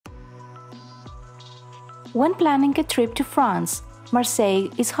When planning a trip to France, Marseille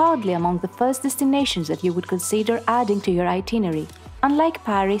is hardly among the first destinations that you would consider adding to your itinerary, unlike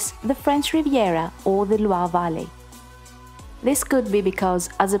Paris, the French Riviera, or the Loire Valley. This could be because,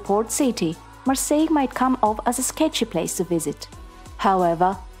 as a port city, Marseille might come off as a sketchy place to visit.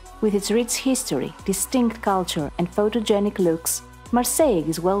 However, with its rich history, distinct culture, and photogenic looks, Marseille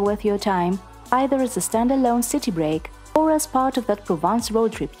is well worth your time, either as a standalone city break or as part of that Provence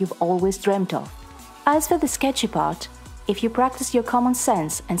road trip you've always dreamt of. As for the sketchy part, if you practice your common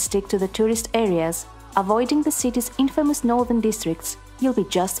sense and stick to the tourist areas, avoiding the city's infamous northern districts, you'll be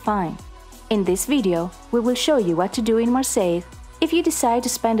just fine. In this video, we will show you what to do in Marseille if you decide to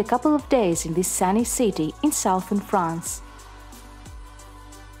spend a couple of days in this sunny city in southern France.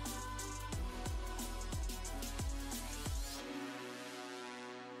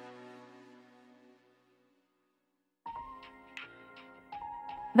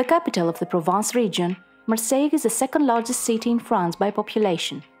 The capital of the Provence region, Marseille is the second largest city in France by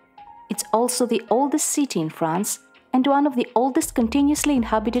population. It's also the oldest city in France and one of the oldest continuously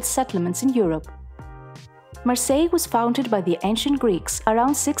inhabited settlements in Europe. Marseille was founded by the ancient Greeks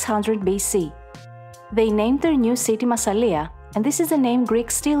around 600 BC. They named their new city Massalia, and this is the name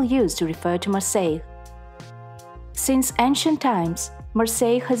Greeks still use to refer to Marseille. Since ancient times,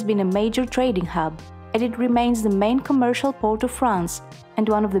 Marseille has been a major trading hub, and it remains the main commercial port of France and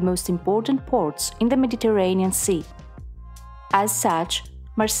one of the most important ports in the Mediterranean Sea. As such,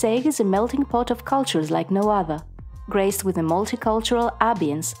 Marseille is a melting pot of cultures like no other, graced with a multicultural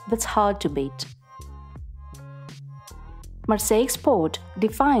ambience that's hard to beat. Marseille's port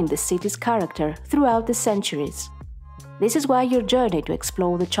defined the city's character throughout the centuries. This is why your journey to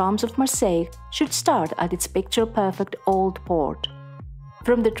explore the charms of Marseille should start at its picture-perfect old port.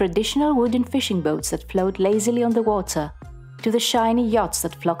 From the traditional wooden fishing boats that float lazily on the water, to the shiny yachts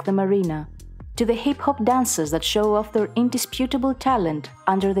that flock the marina, to the hip-hop dancers that show off their indisputable talent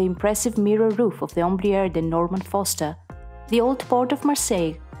under the impressive mirror roof of the Ombrière de Norman Foster, the old port of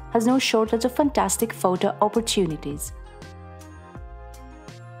Marseille has no shortage of fantastic photo opportunities.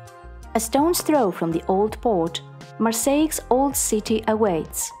 A stone's throw from the old port, Marseille's old city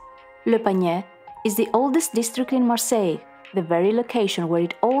awaits. Le Panier is the oldest district in Marseille, the very location where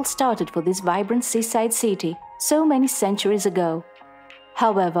it all started for this vibrant seaside city so many centuries ago.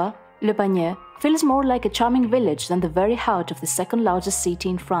 However, Le Panier feels more like a charming village than the very heart of the second largest city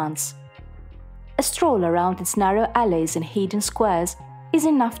in France. A stroll around its narrow alleys and hidden squares is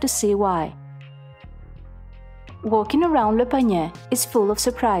enough to see why. Walking around Le Panier is full of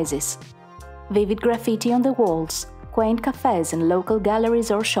surprises. Vivid graffiti on the walls, quaint cafes and local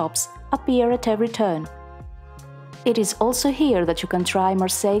galleries or shops appear at every turn. It is also here that you can try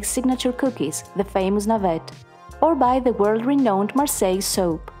Marseille's signature cookies, the famous navette, or buy the world-renowned Marseille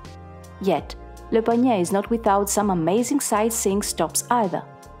soap. Yet, Le Panier is not without some amazing sightseeing stops either.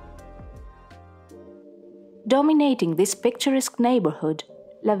 Dominating this picturesque neighborhood,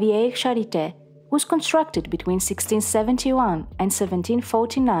 La Vieille Charité was constructed between 1671 and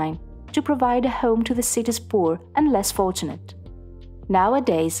 1749 to provide a home to the city's poor and less fortunate.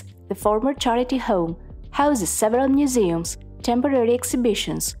 Nowadays, the former charity home houses several museums, temporary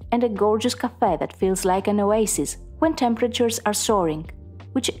exhibitions, and a gorgeous café that feels like an oasis when temperatures are soaring,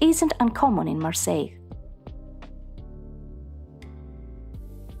 which isn't uncommon in Marseille.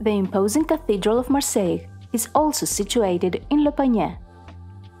 The imposing Cathedral of Marseille is also situated in Le Panier.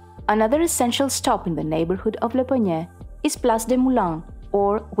 Another essential stop in the neighborhood of Le Panier is Place des Moulins,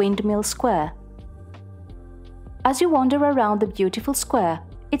 or Windmill Square. As you wander around the beautiful square,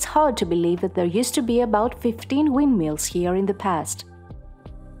 it's hard to believe that there used to be about 15 windmills here in the past.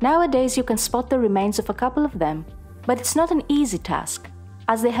 Nowadays you can spot the remains of a couple of them, but it's not an easy task,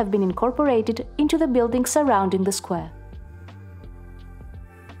 as they have been incorporated into the buildings surrounding the square.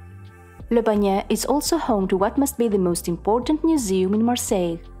 Le Panier is also home to what must be the most important museum in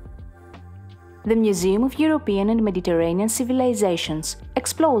Marseille. The Museum of European and Mediterranean Civilizations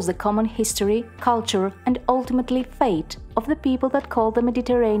explores the common history, culture, and ultimately fate of the people that call the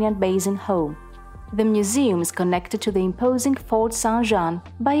Mediterranean basin home. The museum is connected to the imposing Fort Saint-Jean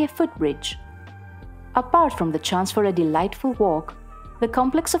by a footbridge. Apart from the chance for a delightful walk, the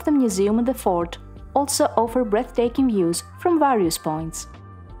complex of the museum and the fort also offer breathtaking views from various points.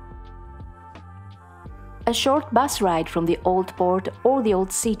 A short bus ride from the old port or the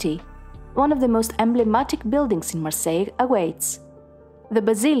old city, one of the most emblematic buildings in Marseille awaits. The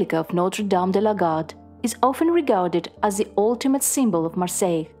Basilica of Notre Dame de la Garde is often regarded as the ultimate symbol of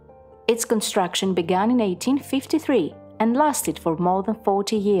Marseille. Its construction began in 1853 and lasted for more than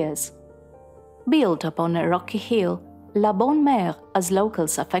 40 years. Built upon a rocky hill, La Bonne Mère, as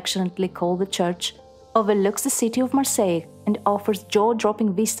locals affectionately call the church, overlooks the city of Marseille and offers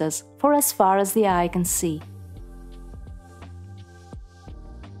jaw-dropping vistas for as far as the eye can see.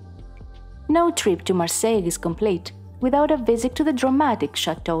 No trip to Marseille is complete without a visit to the dramatic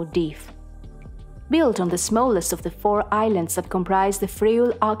Château d'If. Built on the smallest of the 4 islands that comprise the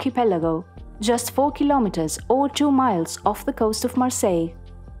Frioul archipelago, just 4 kilometers or 2 miles off the coast of Marseille,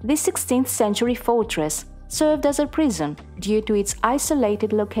 this 16th century fortress served as a prison due to its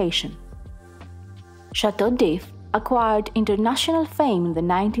isolated location. Château d'If acquired international fame in the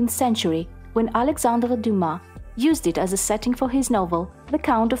 19th century when Alexandre Dumas used it as a setting for his novel The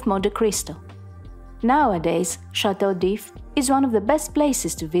Count of Monte Cristo. Nowadays, Château d'If is one of the best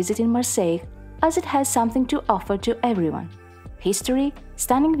places to visit in Marseille as it has something to offer to everyone: history,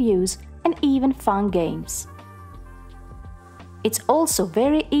 stunning views, and even fun games. It's also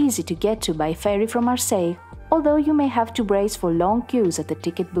very easy to get to by ferry from Marseille, although you may have to brace for long queues at the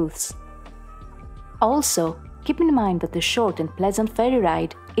ticket booths. Also, keep in mind that the short and pleasant ferry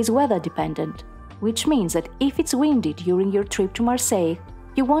ride is weather dependent, which means that if it's windy during your trip to Marseille,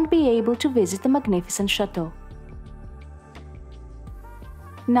 you won't be able to visit the magnificent chateau.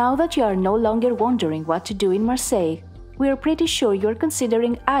 Now that you are no longer wondering what to do in Marseille, we are pretty sure you are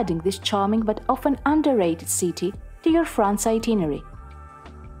considering adding this charming but often underrated city to your France itinerary.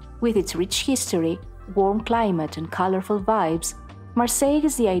 With its rich history, warm climate and colorful vibes, Marseille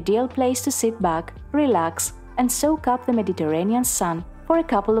is the ideal place to sit back, relax, and soak up the Mediterranean sun for a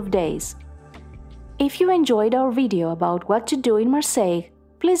couple of days. If you enjoyed our video about what to do in Marseille,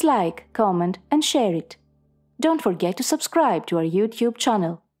 please like, comment, and share it. Don't forget to subscribe to our YouTube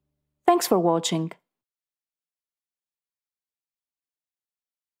channel. Thanks for watching.